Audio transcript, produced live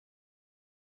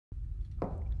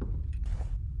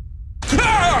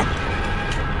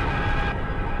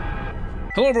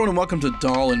Hello everyone and welcome to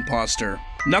Doll Impostor.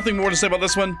 Nothing more to say about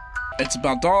this one. It's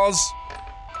about dolls.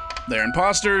 They're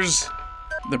imposters.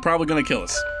 They're probably gonna kill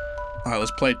us.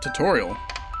 Let's play tutorial.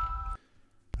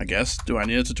 I guess. Do I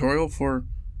need a tutorial for...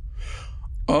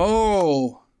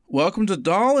 Oh! Welcome to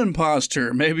Doll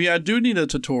Impostor. Maybe I do need a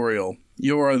tutorial.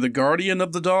 You are the guardian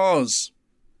of the dolls.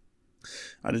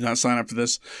 I did not sign up for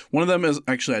this. One of them is...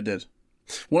 Actually, I did.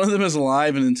 One of them is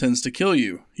alive and intends to kill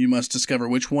you. You must discover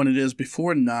which one it is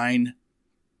before 9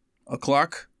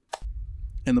 o'clock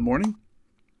in the morning.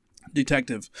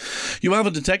 Detective. You have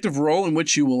a detective role in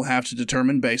which you will have to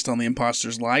determine, based on the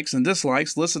imposter's likes and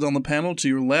dislikes listed on the panel to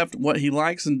your left, what he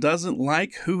likes and doesn't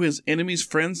like, who his enemies,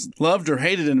 friends, loved or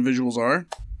hated individuals are.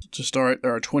 To start,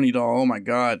 there are 20 dolls. Oh my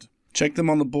god. Check them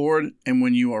on the board, and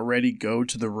when you are ready, go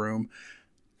to the room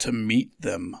to meet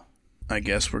them. I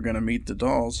guess we're gonna meet the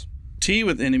dolls. T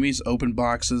with enemies, open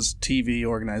boxes, TV,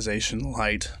 organization,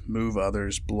 light, move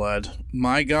others, blood.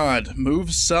 My god,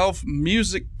 move self,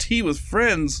 music, T with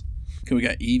friends. Okay, we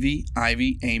got Evie,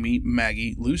 Ivy, Amy,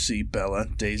 Maggie, Lucy, Bella,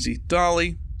 Daisy,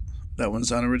 Dolly. That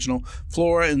one's unoriginal.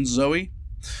 Flora and Zoe.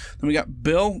 Then we got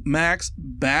Bill, Max,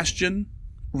 Bastion,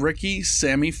 Ricky,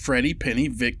 Sammy, Freddie, Penny,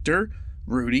 Victor,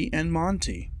 Rudy, and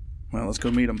Monty. Well, let's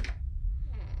go meet them.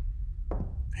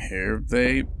 Here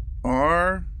they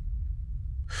are.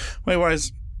 Wait, why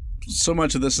is so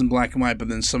much of this in black and white, but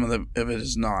then some of it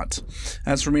is not?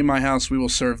 As for me and my house, we will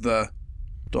serve the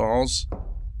dolls.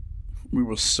 We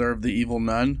will serve the evil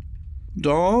nun.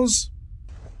 Dolls?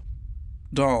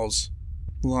 Dolls.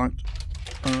 Locked.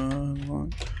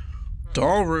 Unlocked.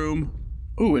 Doll room.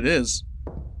 Ooh, it is.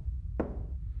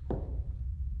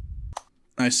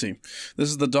 I see. This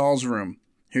is the dolls room.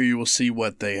 Here you will see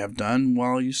what they have done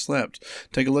while you slept.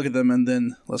 Take a look at them and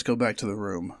then let's go back to the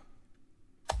room.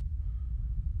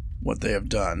 What they have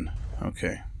done.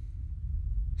 Okay.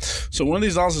 So one of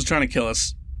these dolls is trying to kill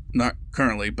us. Not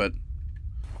currently, but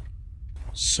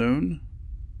soon.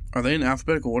 Are they in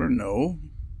alphabetical order? No.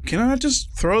 Can I not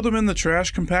just throw them in the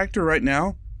trash compactor right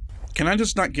now? Can I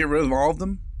just not get rid of all of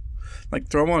them? Like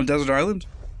throw them on a desert island?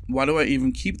 Why do I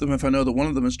even keep them if I know that one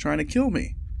of them is trying to kill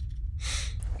me?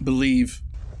 Believe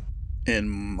in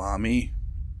mommy.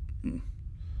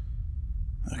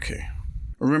 Okay.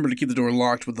 Remember to keep the door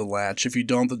locked with the latch. If you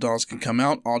don't, the dolls can come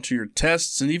out, alter your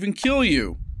tests, and even kill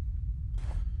you.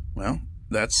 Well,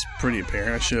 that's pretty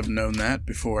apparent. I should have known that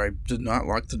before I did not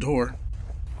lock the door.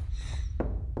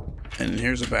 And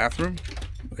here's a bathroom.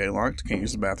 Okay, locked. Can't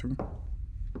use the bathroom.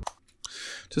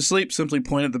 To sleep, simply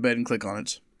point at the bed and click on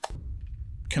it.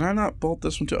 Can I not bolt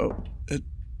this one to... Oh,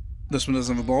 this one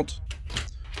doesn't have a bolt?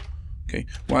 Okay.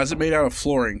 Why is it made out of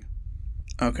flooring?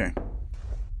 Okay.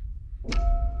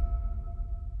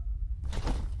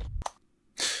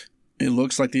 It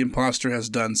looks like the imposter has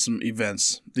done some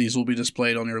events. These will be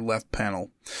displayed on your left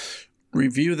panel.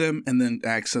 Review them and then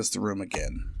access the room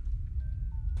again.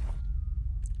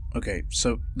 Okay,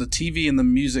 so the TV and the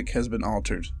music has been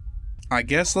altered. I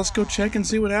guess let's go check and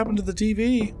see what happened to the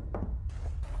TV.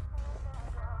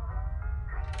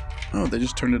 Oh, they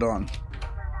just turned it on.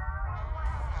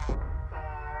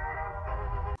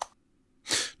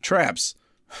 Traps.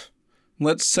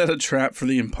 Let's set a trap for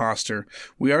the imposter.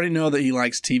 We already know that he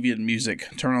likes TV and music.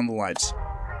 Turn on the lights.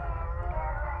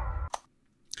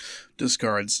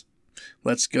 Discards.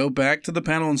 Let's go back to the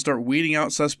panel and start weeding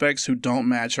out suspects who don't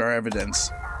match our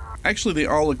evidence. Actually, they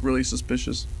all look really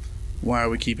suspicious. Why are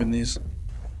we keeping these?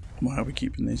 Why are we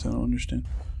keeping these? I don't understand.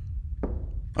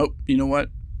 Oh, you know what?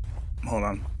 Hold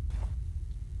on.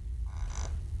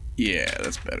 Yeah,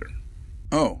 that's better.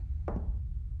 Oh.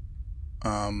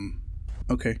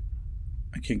 Okay.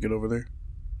 I can't get over there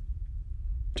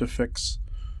to fix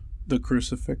the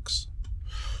crucifix.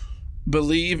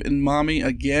 Believe in mommy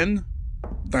again.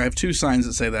 I have two signs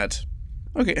that say that.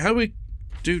 Okay, how do we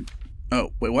do...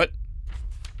 Oh, wait, what?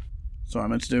 That's what I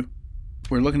meant to do.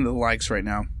 We're looking at the likes right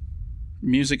now.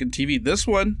 Music and TV. This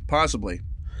one, possibly.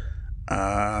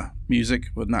 Music,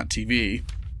 but not TV.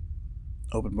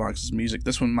 Open boxes, music.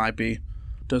 This one might be.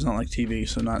 Does not like TV,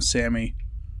 so not Sammy.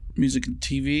 Music and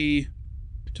TV...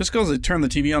 Just because they turn the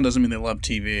TV on doesn't mean they love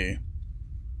TV.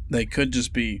 They could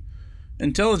just be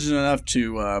intelligent enough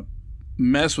to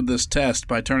mess with this test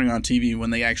by turning on TV when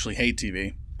they actually hate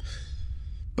TV.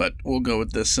 But we'll go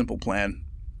with this simple plan.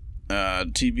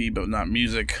 TV but not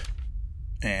music.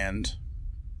 And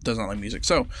does not like music.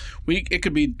 So, it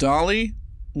could be Dolly,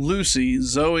 Lucy,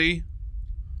 Zoe,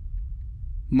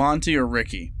 Monty, or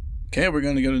Ricky. Okay, we're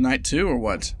going to go to night 2 or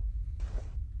what?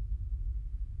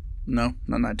 No,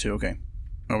 not night 2, okay.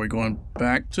 Are we going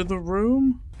back to the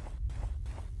room?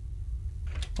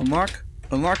 Unlock.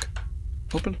 Unlock.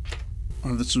 Open.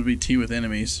 Oh, this would be T with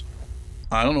enemies.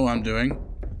 I don't know what I'm doing.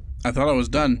 I thought I was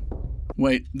done.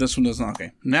 Wait, this one doesn't.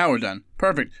 Okay, now we're done.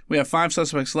 Perfect. We have 5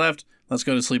 suspects left. Let's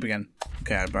go to sleep again.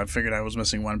 Okay, I figured I was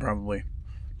missing one probably.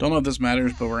 Don't know if this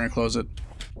matters, but we're gonna close it.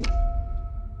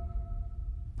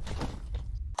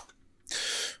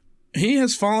 He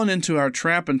has fallen into our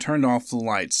trap and turned off the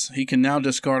lights. He can now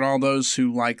discard all those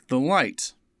who like the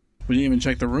light. We didn't even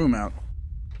check the room out.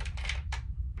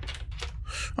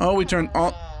 Oh, we turned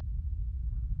on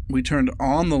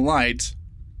the light,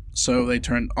 so they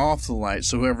turned off the light.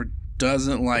 So whoever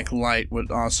doesn't like light would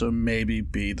also maybe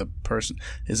be the person.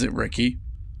 Is it Ricky?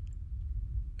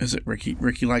 Is it Ricky?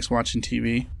 Ricky likes watching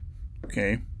TV.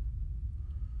 Okay.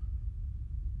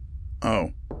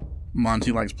 Oh,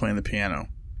 Monty likes playing the piano.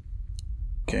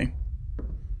 Okay.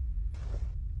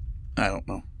 I don't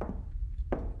know.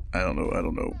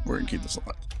 We're gonna keep this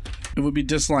alive. It would be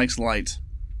dislikes light.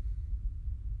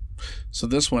 So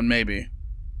this one, maybe.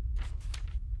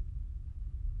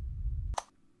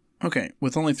 Okay,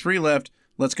 with only 3 left,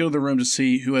 let's go to the room to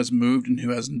see who has moved and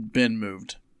who hasn't been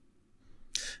moved.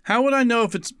 How would I know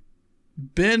if it's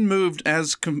been moved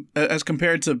as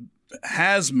compared to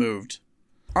has moved?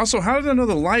 Also, how did I know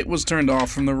the light was turned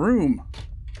off from the room?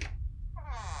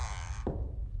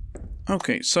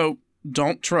 Okay, so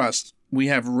don't trust. We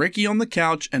have Ricky on the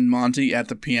couch and Monty at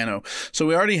the piano. So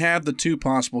we already have the 2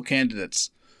 possible candidates.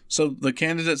 So the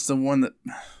candidate's the one that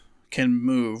can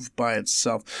move by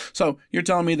itself. So you're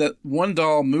telling me that one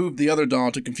doll moved the other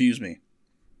doll to confuse me.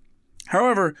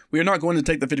 However, we are not going to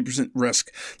take the 50%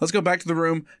 risk. Let's go back to the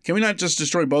room. Can we not just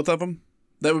destroy both of them?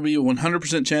 That would be a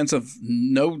 100% chance of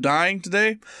no dying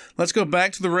today. Let's go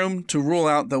back to the room to rule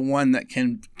out the one that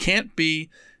can't be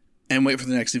and wait for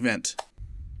the next event.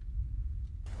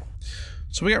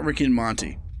 So we got Ricky and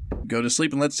Monty. Go to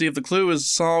sleep and let's see if the clue is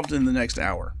solved in the next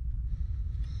hour.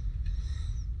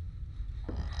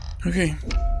 Okay.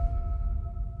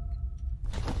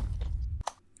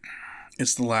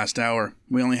 It's the last hour.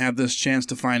 We only have this chance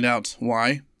to find out.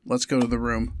 Why? Let's go to the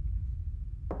room.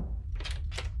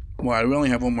 Why? We only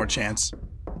have one more chance.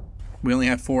 We only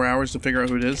have 4 hours to figure out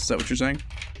who it is? Is that what you're saying?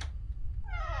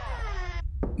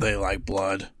 They like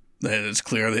blood. It's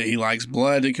clear that he likes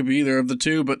blood. It could be either of the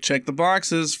 2, but check the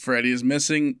boxes. Freddy is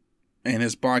missing, and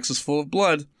his box is full of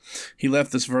blood. He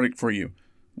left this verdict for you.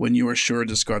 When you are sure,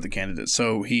 discard the candidate.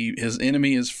 So his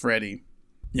enemy is Freddy.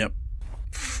 Yep.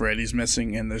 Freddy's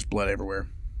missing, and there's blood everywhere.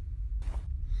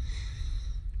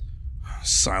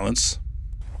 Silence.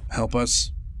 Help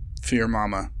us. Fear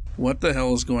Mama. What the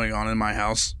hell is going on in my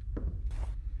house?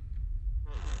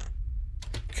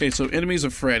 Okay, so enemies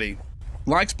of Freddy.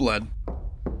 Likes blood.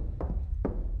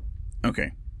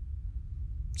 Okay.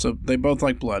 So they both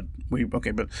like blood.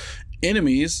 Okay, but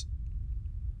enemies,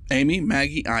 Amy,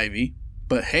 Maggie, Ivy,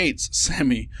 but hates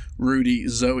Sammy, Rudy,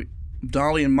 Zoe,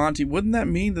 Dolly, and Monty. Wouldn't that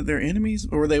mean that they're enemies?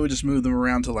 Or they would just move them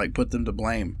around to, like, put them to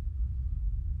blame?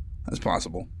 That's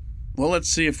possible. Well, let's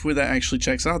see if that actually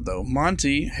checks out, though.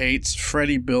 Monty hates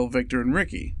Freddy, Bill, Victor, and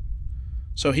Ricky.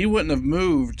 So he wouldn't have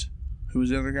moved... Who was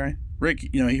the other guy? Ricky.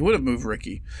 You know, he would have moved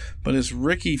Ricky. But does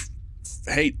Ricky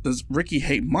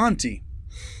hate Monty?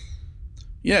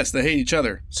 Yes, they hate each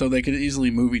other. So they could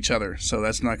easily move each other. So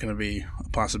that's not going to be a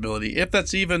possibility. If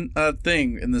that's even a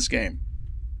thing in this game.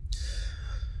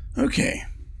 Okay.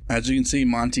 As you can see,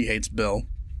 Monty hates Bill.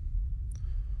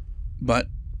 But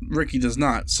Ricky does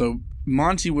not. So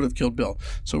Monty would have killed Bill.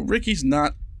 So Ricky's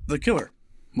not the killer.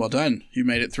 Well done. You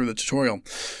made it through the tutorial.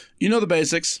 You know the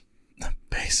basics.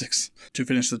 Basics. To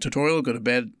finish the tutorial, go to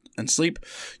bed and sleep.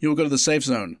 You will go to the safe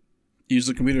zone. Use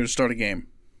the computer to start a game.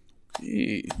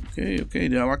 Okay.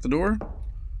 Did I lock the door?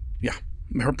 Yeah.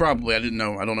 Probably. I didn't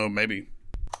know. I don't know. Maybe.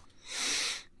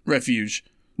 Refuge.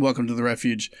 Welcome to the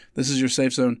refuge. This is your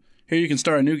safe zone. Here you can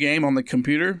start a new game on the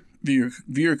computer, view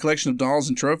your collection of dolls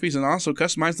and trophies, and also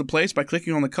customize the place by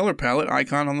clicking on the color palette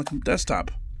icon on the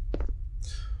desktop.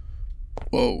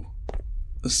 Whoa.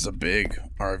 This is a big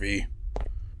RV.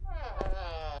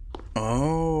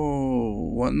 Oh,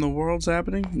 what in the world's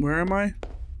happening? Where am I?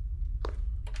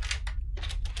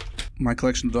 My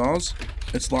collection of dolls?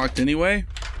 It's locked anyway?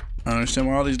 I don't understand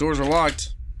why all these doors are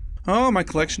locked. Oh, my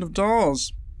collection of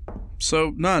dolls.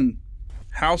 So, none.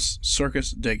 House,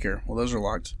 circus, daycare. Well, those are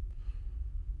locked.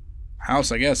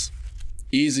 House, I guess.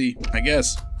 Easy, I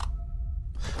guess.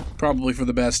 Probably for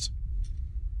the best.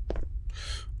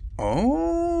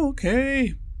 Oh,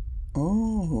 okay.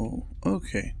 Oh,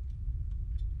 okay.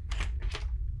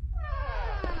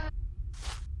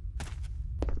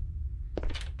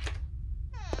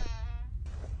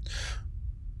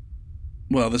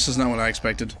 Well, this is not what I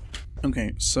expected.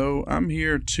 Okay, so I'm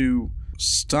here to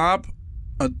stop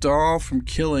a doll from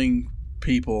killing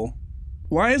people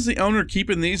Why is the owner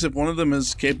keeping these if one of them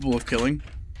is capable of killing?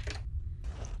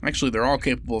 Actually, they're all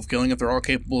capable of killing if they're all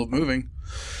capable of moving.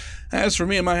 As for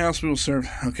me and my house, we will serve...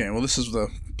 Okay, well, this is the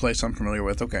place I'm familiar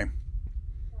with. Okay.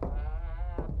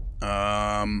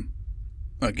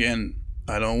 Again,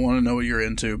 I don't want to know what you're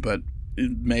into, but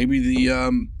maybe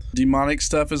the, demonic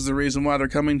stuff is the reason why they're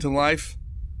coming to life.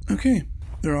 Okay,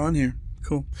 they're on here.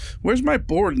 Cool. Where's my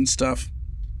board and stuff?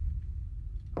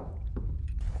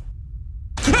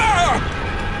 Ah!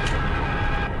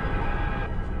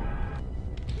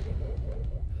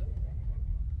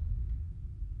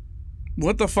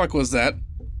 What the fuck was that?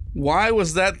 Why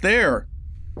was that there?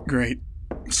 Great.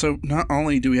 So not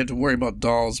only do we have to worry about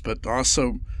dolls, but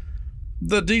also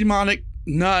the demonic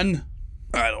nun.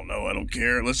 I don't know. I don't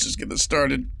care. Let's just get this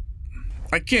started.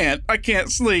 I can't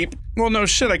sleep. Well, no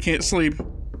shit, I can't sleep.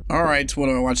 Alright, what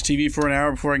do I watch TV for an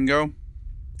hour before I can go?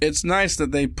 It's nice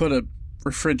that they put a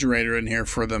refrigerator in here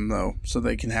for them, though, so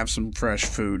they can have some fresh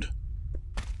food.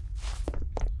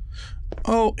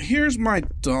 Oh, here's my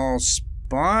doll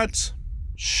spot.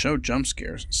 Show jump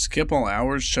scares. Skip all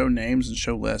hours, show names, and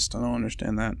show list. I don't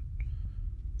understand that.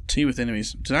 Tea with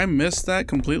enemies. Did I miss that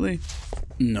completely?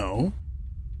 No.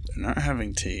 They're not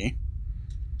having tea.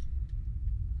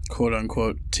 Quote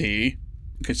unquote tea.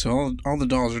 Okay, so all the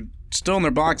dolls are still in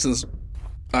their boxes.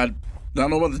 I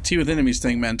don't know what the tea with enemies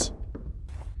thing meant.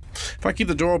 If I keep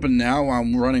the door open now while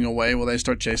I'm running away, will they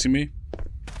start chasing me?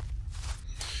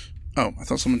 Oh, I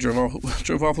thought someone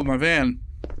drove off with my van.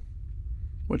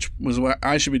 Which was what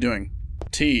I should be doing.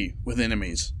 Tea with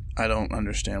enemies. I don't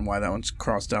understand why that one's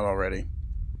crossed out already.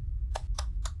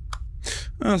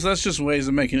 Oh, so that's just ways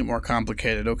of making it more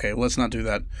complicated. Okay, let's not do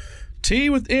that. Tea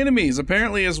with enemies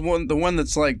apparently is the one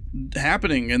that's like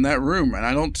happening in that room, and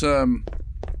I don't.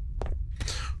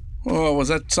 Oh, was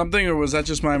that something or was that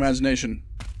just my imagination?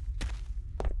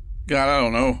 God, I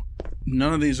don't know.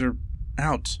 None of these are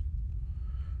out.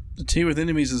 The tea with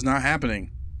enemies is not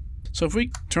happening. So if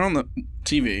we turn on the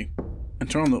TV and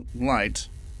turn on the light,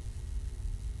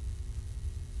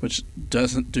 which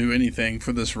doesn't do anything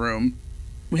for this room,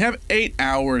 we have 8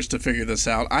 hours to figure this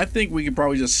out. I think we could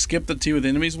probably just skip the tea with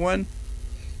enemies one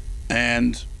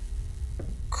and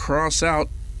cross out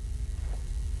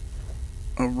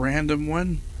a random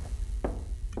one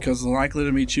because the likelihood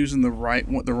of me choosing the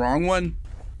wrong one,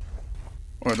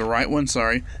 or the right one,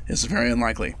 sorry, is very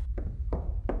unlikely.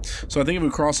 So I think if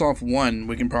we cross off one,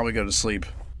 we can probably go to sleep.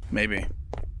 Maybe.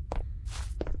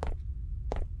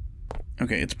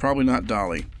 Okay, it's probably not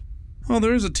Dolly. Oh,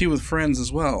 there is a tea with friends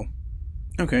as well.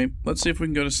 Okay, let's see if we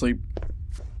can go to sleep.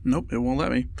 Nope, it won't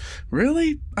let me.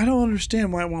 Really? I don't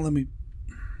understand why it won't let me.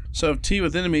 So if tea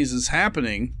with enemies is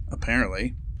happening,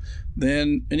 apparently,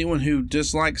 then anyone who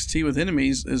dislikes tea with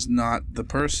enemies is not the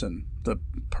person.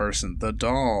 The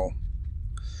doll.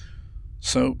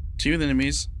 So, tea with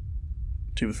enemies.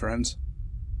 Tea with friends.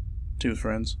 Tea with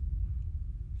friends.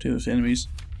 Tea with enemies.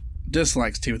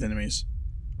 Dislikes tea with enemies.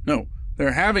 No,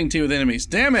 they're having tea with enemies.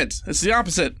 Damn it! It's the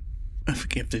opposite.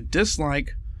 If they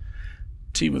dislike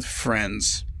tea with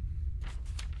friends.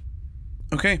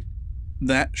 Okay.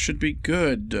 That should be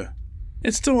good.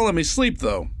 It still won't let me sleep,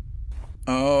 though.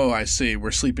 Oh, I see.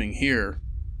 We're sleeping here.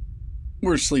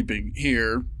 We're sleeping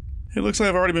here. It looks like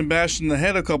I've already been bashed in the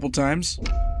head a couple times.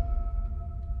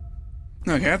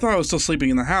 Okay, I thought I was still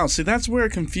sleeping in the house. See, that's where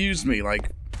it confused me.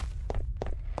 Like,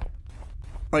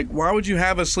 why would you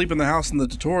have us sleep in the house in the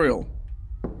tutorial?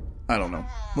 I don't know.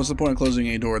 What's the point of closing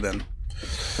a door then?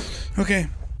 Okay.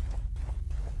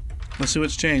 Let's see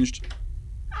what's changed.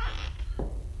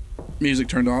 Music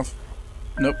turned off.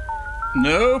 Nope.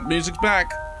 Nope, music's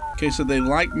back. Okay, so they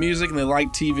like music and they like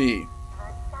TV.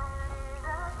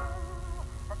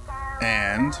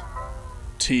 And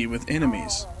tea with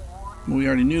enemies. We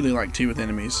already knew they liked tea with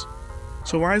enemies.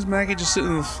 So why is Maggie just sitting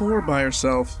on the floor by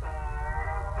herself?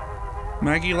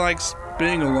 Maggie likes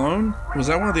being alone? Was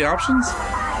that one of the options?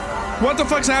 What the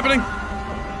fuck's happening?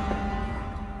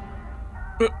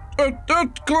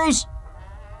 Close!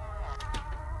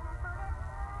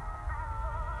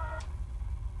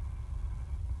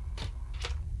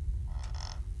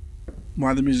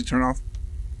 Why'd the music turn off?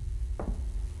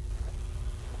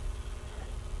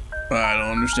 I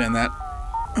don't understand that.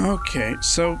 Okay,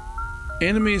 so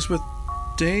enemies with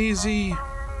Daisy,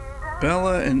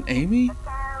 Bella, and Amy?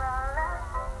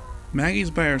 Maggie's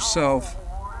by herself.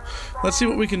 Let's see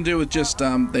what we can do with just,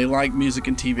 they like music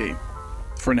and TV.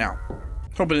 For now.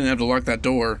 Hope I didn't have to lock that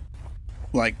door,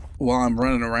 like, while I'm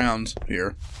running around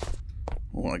here.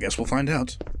 Well, I guess we'll find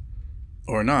out.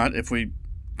 Or not, if we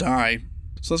die.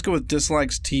 So let's go with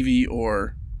dislikes TV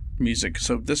or music.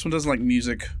 So this one doesn't like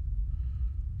music.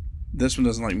 This one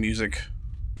doesn't like music.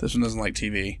 This one doesn't like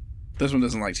TV. This one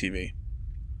doesn't like TV.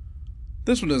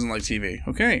 This one doesn't like TV.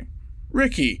 Okay.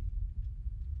 Ricky,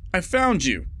 I found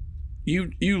you.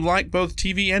 You like both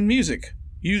TV and music.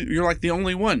 You're like the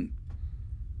only one.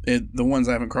 The ones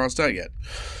I haven't crossed out yet.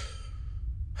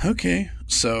 Okay,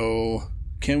 so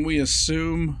can we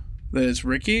assume that it's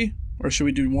Ricky? Or should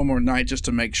we do one more night just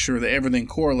to make sure that everything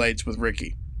correlates with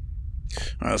Ricky?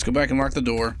 Alright, let's go back and lock the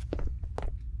door.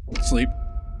 Sleep.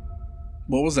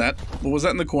 What was that? What was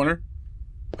that in the corner?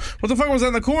 What the fuck was that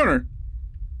in the corner?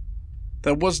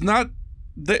 That was not...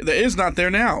 That is not there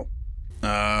now.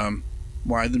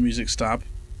 Why did the music stop?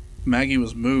 Maggie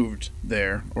was moved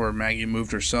there. Or Maggie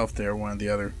moved herself there, one or the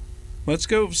other. Let's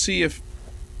go see if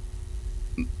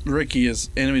Ricky is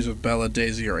enemies with Bella,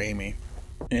 Daisy, or Amy.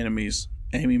 Enemies.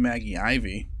 Amy, Maggie,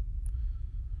 Ivy.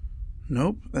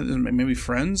 Nope. That doesn't make... Maybe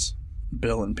friends?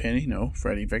 Bill and Penny? No.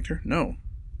 Freddy, Victor? No.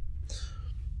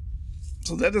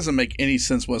 So that doesn't make any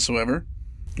sense whatsoever.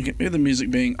 Okay, maybe the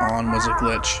music being on was a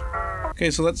glitch.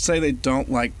 Okay, so let's say they don't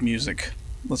like music.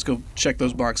 Let's go check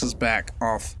those boxes back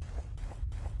off.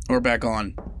 Or back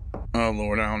on. Oh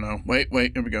lord, I don't know. Wait,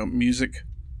 here we go. Music.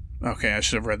 Okay, I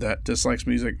should have read that. Dislikes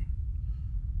music.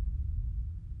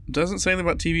 Doesn't say anything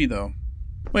about TV though.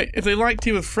 Wait, if they like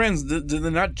tea with friends, did they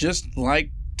not just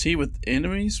like tea with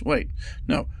enemies? Wait,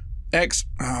 no. X.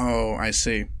 Oh, I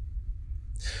see.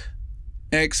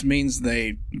 X means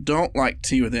they don't like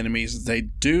tea with enemies. They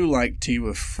do like tea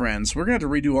with friends. We're going to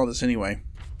have to redo all this anyway.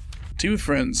 Tea with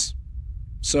friends.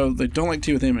 So they don't like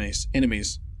tea with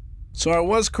enemies. So I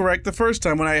was correct the first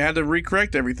time when I had to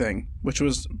recorrect everything, which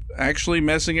was actually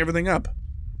messing everything up.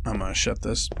 I'm going to shut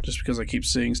this just because I keep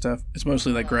seeing stuff. It's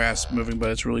mostly like grass moving, but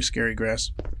it's really scary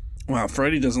grass. Wow,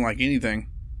 Freddy doesn't like anything.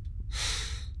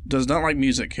 Does not like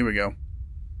music. Here we go.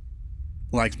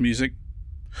 Likes music.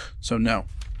 So no.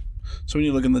 So when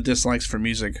you look in the dislikes for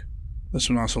music, this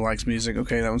one also likes music.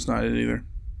 Okay, that one's not it either.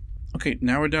 Okay,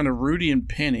 now we're down to Rudy and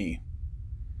Penny.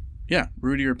 Yeah,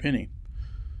 Rudy or Penny.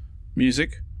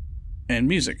 Music and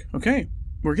music. Okay,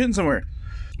 we're getting somewhere.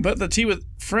 But the tea with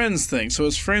friends thing. So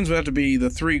his friends would have to be the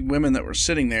three women that were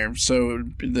sitting there. So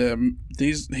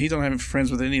he don't have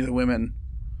friends with any of the women.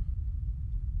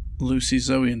 Lucy,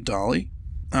 Zoe, and Dolly.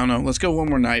 I don't know. Let's go one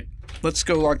more night. Let's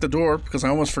go lock the door because I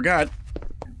almost forgot.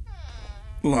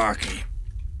 Locky.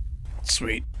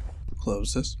 Sweet.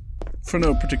 Close this. For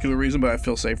no particular reason, but I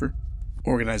feel safer.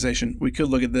 Organization. We could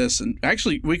look at this and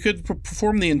actually we could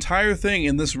perform the entire thing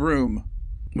in this room.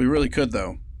 We really could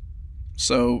though.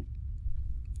 So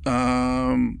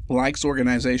likes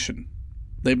organization.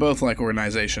 They both like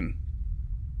organization.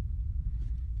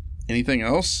 Anything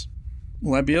else?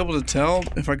 Will I be able to tell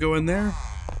if I go in there?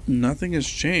 Nothing has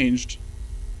changed.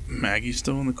 Maggie's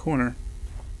still in the corner.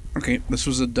 Okay, this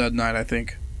was a dud night, I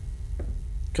think.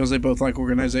 Because they both like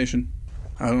organization.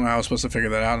 I don't know how I was supposed to figure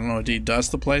that out. I don't know. Did he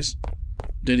dust the place?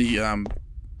 Did he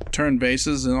turn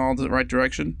bases in all the right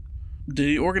direction? Did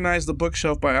he organize the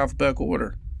bookshelf by alphabetical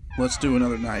order? Let's do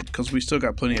another night, because we still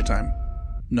got plenty of time.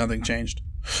 Nothing changed.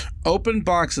 Open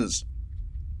boxes.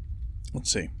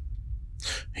 Let's see.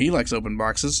 He likes open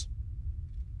boxes.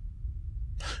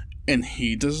 And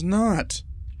he does not.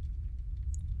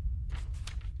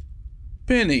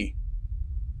 Penny.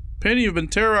 Penny, you've been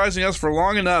terrorizing us for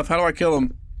long enough. How do I kill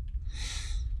him?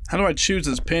 How do I choose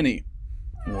this Penny?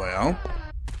 Well,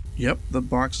 yep, the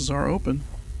boxes are open.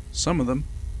 Some of them.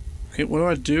 Okay, what do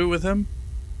I do with him?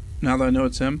 Now that I know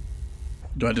it's him?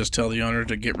 Do I just tell the owner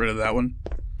to get rid of that one?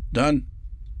 Done.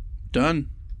 Done.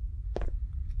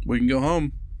 We can go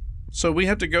home. So we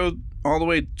have to go all the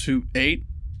way to 8?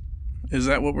 Is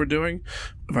that what we're doing?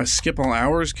 If I skip all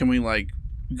hours, can we, like,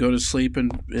 go to sleep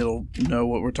and it'll know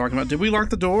what we're talking about? Did we lock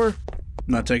the door? I'm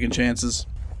not taking chances.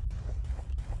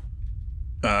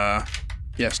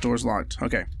 Yes, door's locked.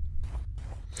 Okay.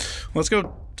 Let's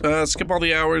go skip all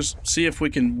the hours, see if we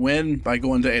can win by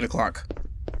going to 8 o'clock.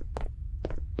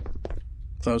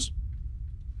 Close.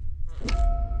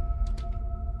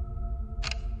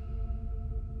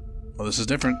 Well, this is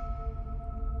different.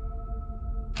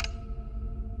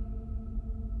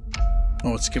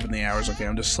 Oh, it's skipping the hours. Okay,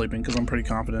 I'm just sleeping because I'm pretty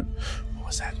confident. What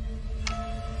was that?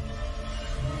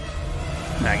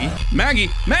 Maggie? Maggie!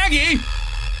 Maggie!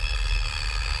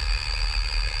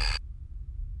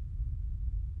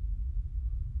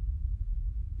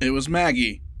 It was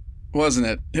Maggie, wasn't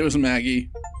it? It was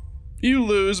Maggie. You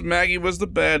lose. Maggie was the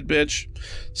bad bitch.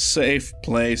 Safe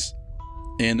place.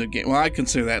 End of game. Well, I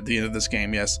consider that the end of this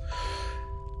game, yes.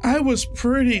 I was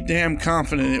pretty damn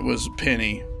confident it was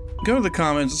Penny. Go to the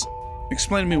comments.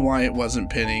 Explain to me why it wasn't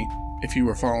Penny, if you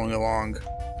were following along.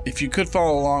 If you could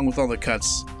follow along with all the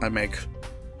cuts I make.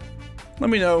 Let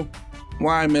me know.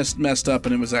 why I messed up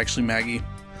and it was actually Maggie.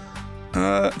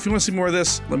 If you want to see more of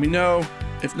this, let me know.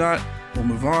 If not, we'll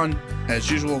move on, as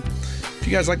usual. If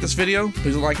you guys like this video,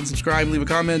 please like and subscribe, leave a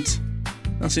comment.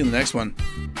 I'll see you in the next one.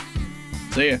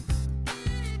 See ya.